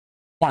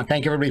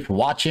Thank everybody for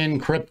watching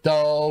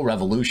Crypto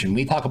Revolution.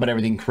 We talk about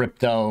everything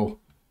crypto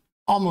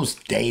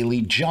almost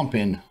daily,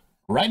 jumping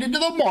right into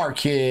the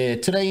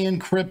market. Today in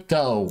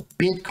crypto,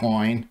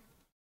 Bitcoin,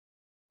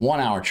 1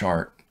 hour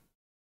chart.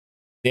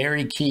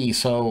 Very key.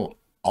 So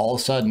all of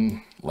a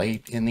sudden,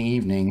 late in the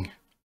evening,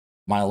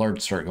 my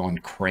alerts start going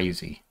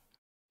crazy.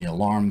 The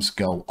alarms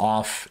go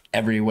off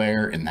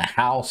everywhere in the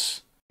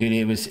house.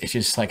 Dude, it's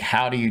just like,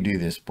 how do you do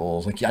this,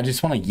 bulls? Like, I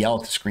just want to yell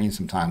at the screen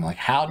sometime. Like,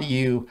 how do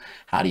you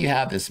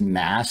have this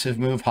massive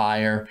move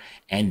higher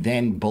and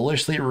then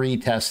bullishly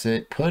retest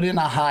it, put in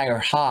a higher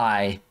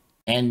high,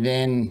 and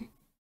then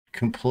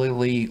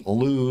completely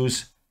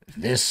lose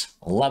this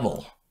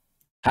level?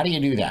 How do you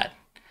do that?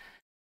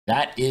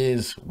 That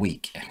is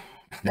weak.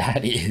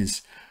 That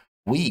is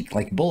weak.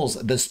 Like, bulls,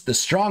 the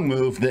strong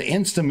move, the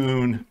insta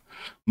moon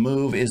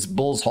move is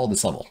bulls hold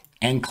this level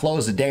and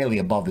close the daily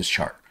above this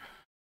chart.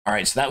 All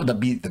right, so that would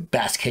be the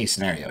best case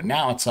scenario.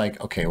 Now it's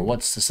like, okay,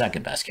 what's the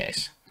second best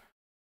case?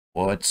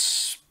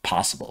 What's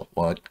possible?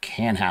 What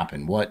can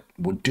happen? What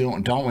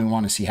don't we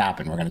want to see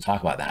happen? We're going to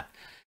talk about that.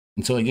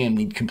 And so again,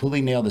 we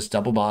completely nailed this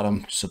double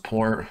bottom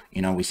support.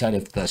 You know, we said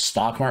if the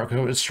stock market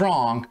was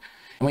strong,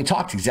 and we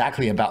talked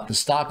exactly about the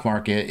stock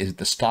market. Is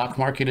the stock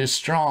market is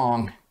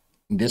strong,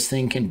 this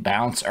thing can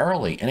bounce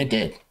early, and it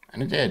did.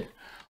 And it did.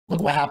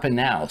 Look what happened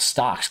now.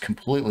 Stocks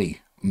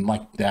completely,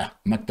 like the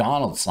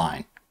McDonald's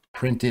sign,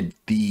 printed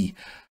the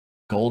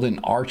golden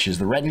arches,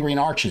 the red and green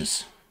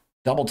arches,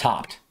 double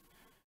topped,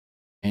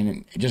 and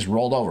it just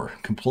rolled over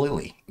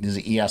completely. This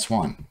is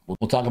ES1.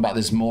 We'll talk about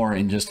this more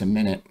in just a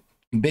minute.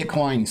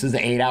 Bitcoin, this is the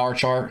 8 hour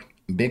chart.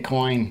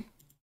 Bitcoin,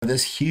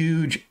 this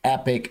huge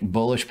epic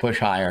bullish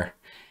push higher,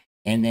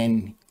 and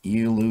then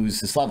you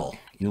lose this level.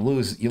 You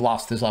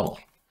lost this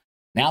level.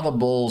 Now the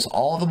bulls,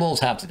 all the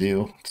bulls have to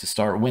do to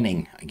start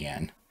winning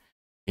again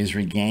is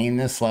regain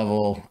this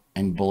level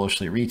and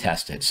bullishly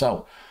retest it.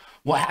 So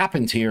what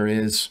happens here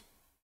is,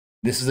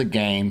 this is a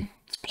game.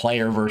 It's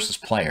player versus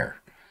player.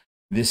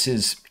 This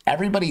is,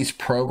 everybody's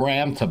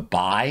programmed to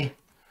buy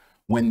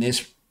when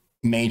this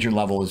major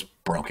level is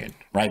broken,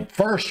 right?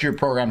 First, you're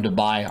programmed to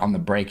buy on the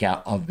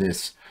breakout of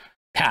this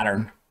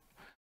pattern.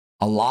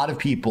 A lot of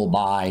people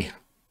buy,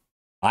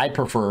 I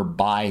prefer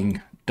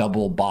buying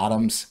double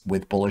bottoms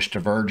with bullish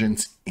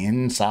divergence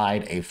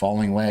inside a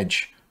falling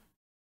wedge,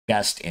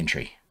 best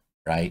entry,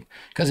 right?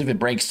 Because if it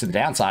breaks to the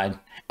downside,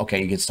 okay,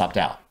 you get stopped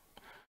out.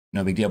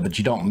 No big deal, but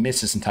you don't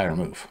miss this entire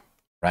move,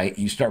 right?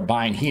 You start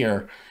buying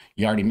here,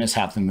 you already miss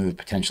half the move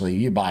potentially.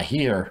 You buy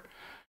here,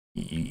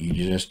 you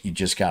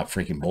just got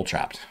freaking bull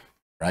trapped,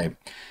 right?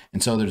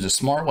 And so there's a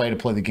smart way to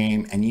play the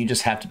game, and you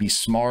just have to be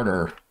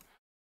smarter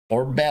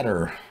or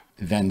better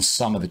than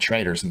some of the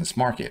traders in this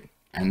market.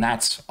 And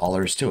that's all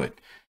there is to it.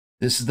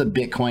 This is the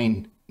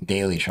Bitcoin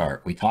daily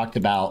chart. We talked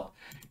about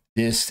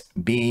this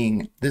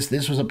being,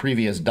 this was a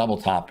previous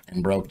double top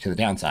and broke to the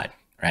downside,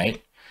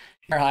 right?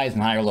 Higher highs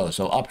and higher lows.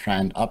 So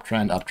uptrend,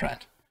 uptrend,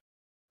 uptrend,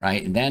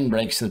 right? And then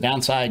breaks to the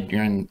downside.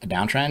 You're in a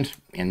downtrend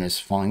in this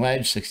falling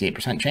wedge,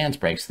 68% chance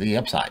breaks to the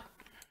upside,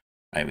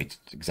 right? It's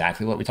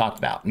exactly what we talked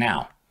about.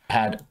 Now,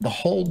 had the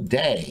whole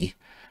day,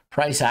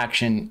 price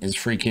action is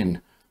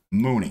freaking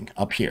mooning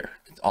up here.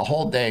 A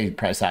whole day,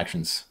 price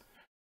action's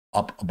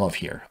up above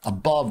here,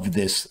 above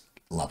this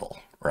level,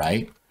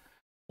 right?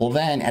 Well,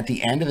 then at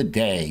the end of the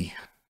day,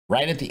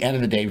 right at the end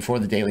of the day, before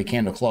the daily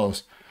candle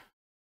close,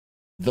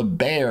 the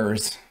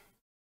bears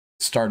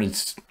started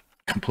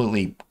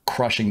completely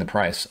crushing the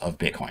price of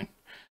Bitcoin.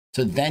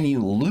 So then you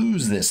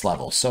lose this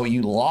level. So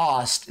you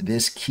lost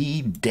this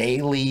key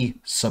daily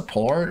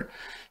support.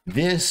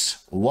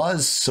 This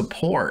was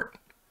support.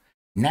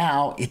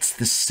 Now it's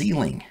the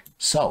ceiling.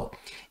 So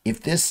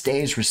if this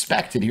stays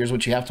respected, here's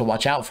what you have to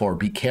watch out for.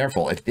 Be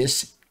careful. If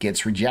this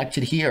gets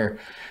rejected here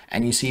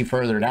and you see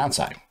further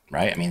downside,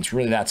 right? I mean, it's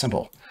really that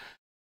simple.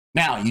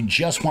 Now you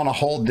just want to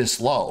hold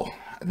this low.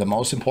 The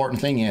most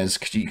important thing is,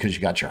 because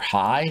you got your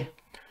high,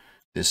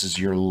 this is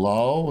your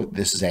low,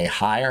 this is a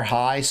higher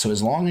high. So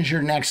as long as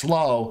your next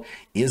low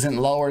isn't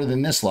lower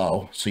than this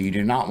low, so you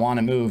do not want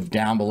to move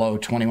down below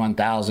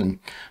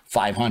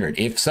 21,500.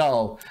 If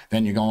so,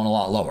 then you're going a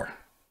lot lower,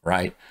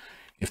 right?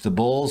 If the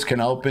bulls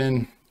can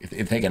open,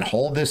 if they can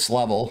hold this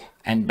level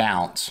and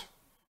bounce,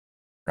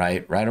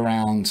 right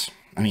around,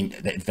 I mean,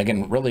 if they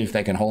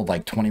can hold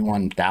like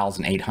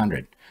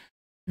 21,800,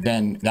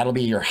 then that'll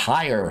be your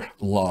higher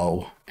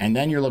low. And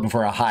then you're looking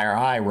for a higher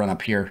high run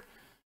up here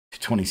to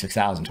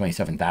 26,000,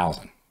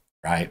 27,000,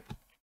 right?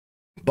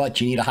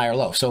 But you need a higher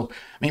low. So,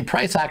 I mean,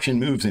 price action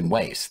moves in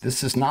waves.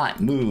 This does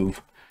not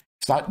move,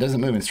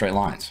 doesn't move in straight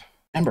lines.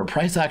 Remember,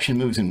 price action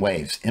moves in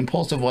waves.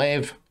 Impulsive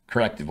wave,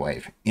 corrective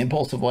wave,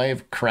 impulsive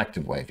wave,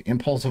 corrective wave,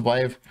 impulsive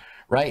wave,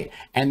 right?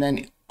 And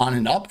then on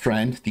an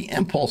uptrend, the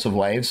impulsive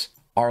waves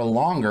are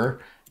longer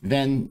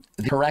than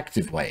the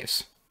corrective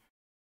waves.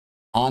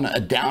 On a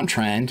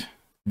downtrend,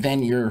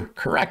 then your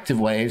corrective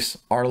waves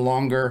are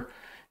longer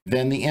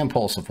than the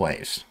impulsive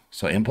waves.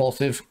 So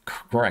impulsive,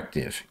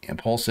 corrective,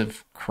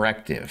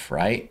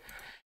 right?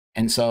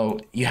 And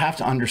so you have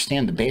to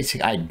understand the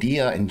basic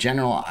idea in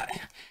general.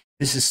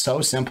 This is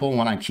so simple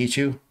when I teach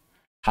you,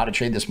 how to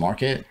trade this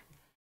market,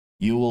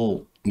 you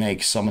will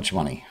make so much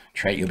money.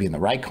 You'll be in the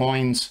right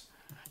coins.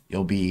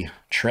 You'll be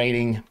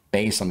trading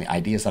based on the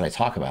ideas that I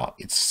talk about.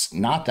 It's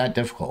not that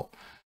difficult.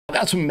 I've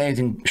got some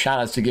amazing shout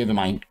outs to give in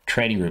my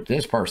trading group.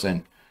 This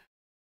person,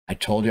 I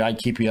told you I'd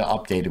keep you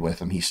updated with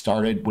him. He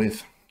started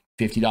with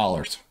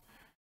 $50.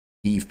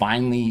 He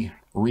finally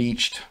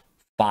reached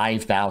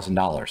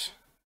 $5,000.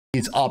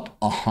 He's up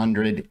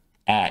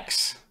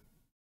 100x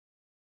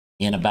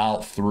in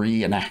about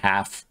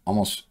 3.5,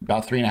 almost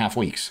about 3.5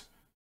 weeks.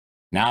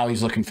 Now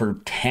he's looking for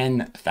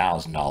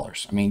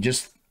 $10,000. I mean,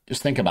 just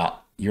think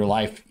about your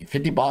life,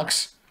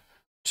 $50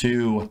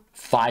 to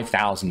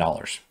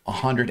 $5,000,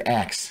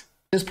 100x.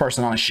 This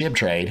person on a SHIB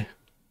trade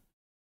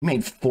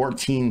made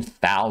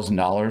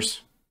 $14,000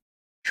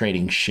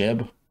 trading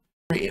SHIB.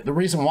 The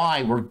reason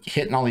why we're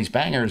hitting all these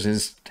bangers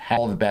is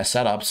all the best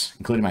setups,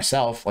 including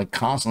myself, like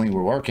constantly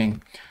we're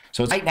working.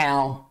 So right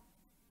now,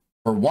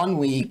 for 1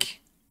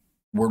 week,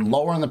 we're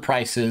lowering the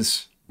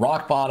prices,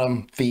 rock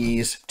bottom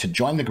fees to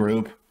join the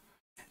group,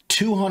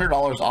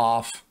 $200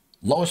 off,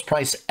 lowest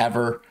price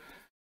ever,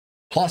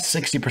 plus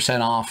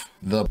 60% off.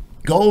 Go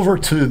over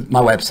to my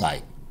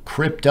website,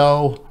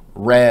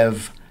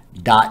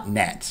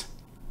 cryptorev.net.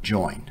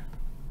 Join.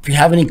 If you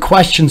have any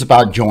questions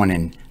about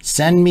joining,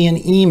 send me an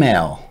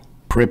email,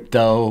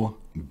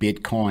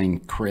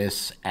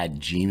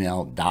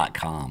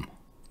 cryptobitcoinchris@gmail.com.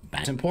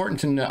 It's important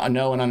to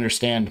know and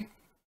understand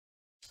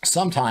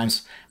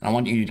sometimes, and I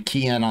want you to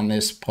key in on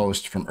this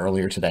post from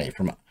earlier today,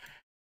 from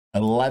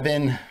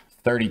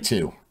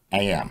 11:32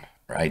 a.m.,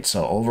 right?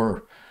 So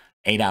over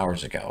 8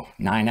 hours ago,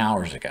 9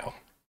 hours ago.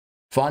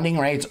 Funding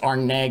rates are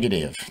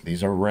negative.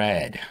 These are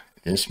red.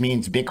 This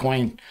means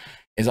Bitcoin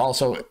is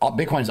also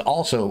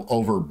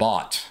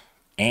overbought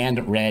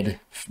and red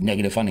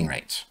negative funding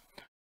rates.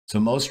 So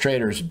most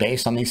traders,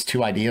 based on these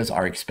two ideas,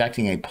 are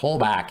expecting a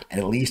pullback,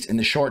 at least in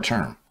the short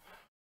term.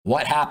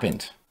 What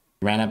happened?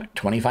 Ran up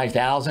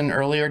 25,000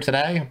 earlier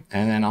today,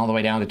 and then all the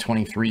way down to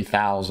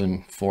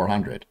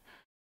 23,400.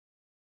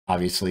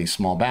 Obviously,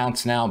 small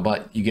bounce now,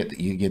 but you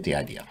get the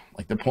idea.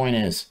 Like, the point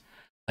is,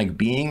 like,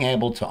 being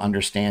able to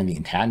understand the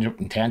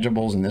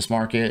intangibles in this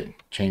market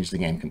changed the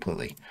game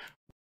completely.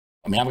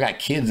 I mean, I've got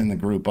kids in the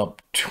group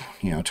up,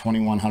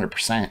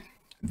 2,100%.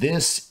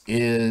 This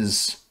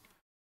is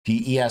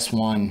the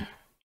ES1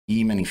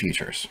 E-mini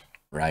futures,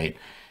 right?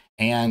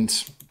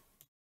 And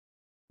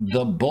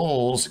the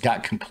bulls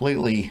got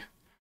completely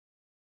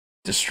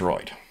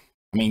destroyed.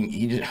 I mean,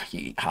 it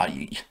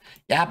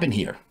happened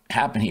here.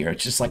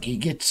 It's just like you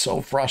get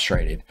so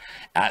frustrated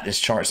at this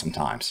chart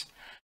sometimes.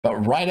 But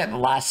right at the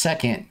last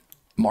second,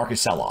 market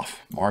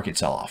sell-off.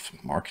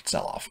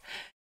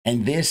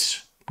 And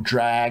this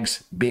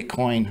drags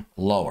Bitcoin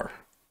lower,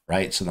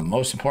 right? So the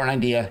most important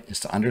idea is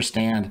to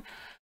understand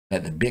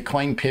that the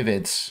Bitcoin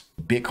pivots,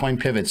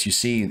 you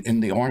see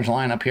in the orange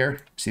line up here,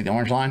 see the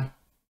orange line?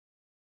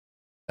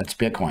 That's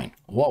Bitcoin.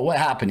 What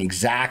happened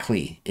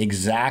exactly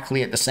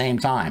at the same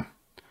time?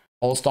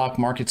 Whole stock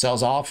market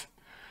sells off,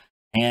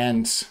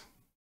 and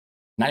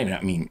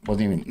wasn't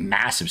even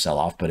massive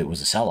sell-off, but it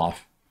was a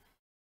sell-off.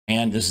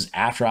 And this is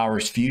after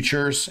hours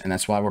futures, and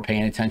that's why we're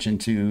paying attention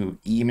to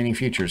E-mini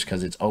futures,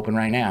 because it's open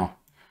right now,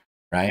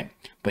 right?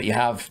 But you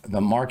have the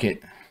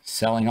market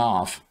selling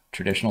off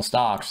traditional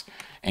stocks,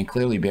 and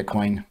clearly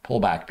Bitcoin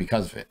pullback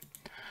because of it.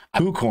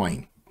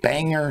 Kucoin,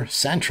 banger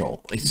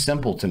central. It's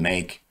simple to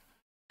make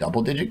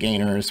double-digit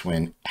gainers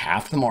when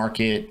half the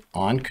market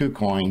on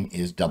Kucoin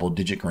is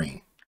double-digit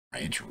green,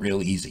 right? It's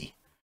real easy.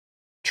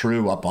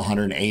 True up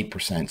 108%,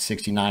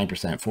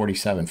 69%,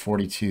 47,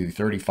 42,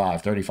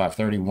 35, 35,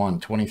 31,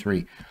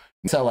 23.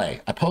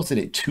 XLA, I posted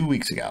it 2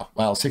 weeks ago.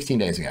 Well, 16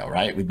 days ago,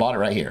 right? We bought it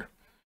right here.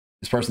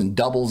 This person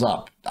doubles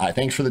up.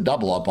 Thanks for the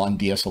double up on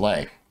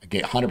DSLA. I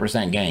get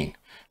 100% gain.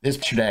 This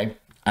today,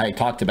 I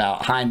talked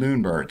about high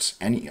moonbirds.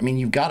 And I mean,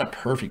 you've got a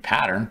perfect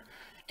pattern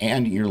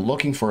and you're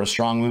looking for a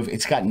strong move.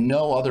 It's got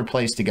no other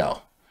place to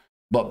go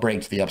but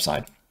break to the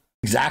upside.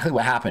 Exactly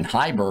what happened.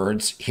 High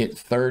birds hit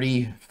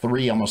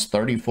 33, almost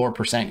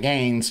 34%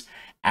 gains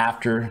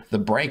after the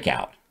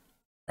breakout.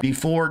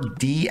 Before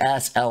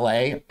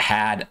DSLA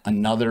had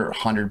another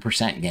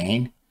 100%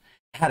 gain,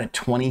 it had a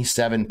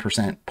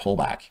 27%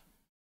 pullback.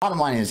 Bottom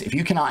line is, if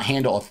you cannot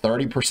handle a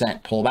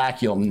 30%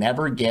 pullback, you'll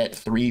never get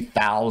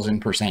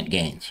 3,000%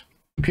 gains,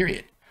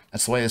 period.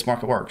 That's the way this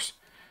market works.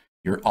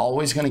 You're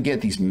always going to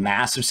get these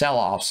massive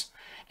sell-offs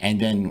and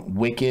then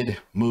wicked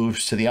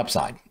moves to the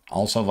upside.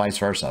 Also vice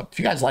versa. If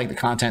you guys like the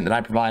content that I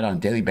provide on a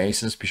daily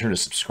basis, be sure to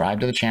subscribe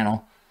to the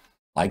channel,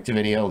 like the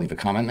video, leave a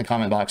comment in the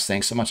comment box.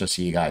 Thanks so much. I'll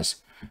see you guys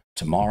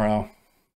tomorrow.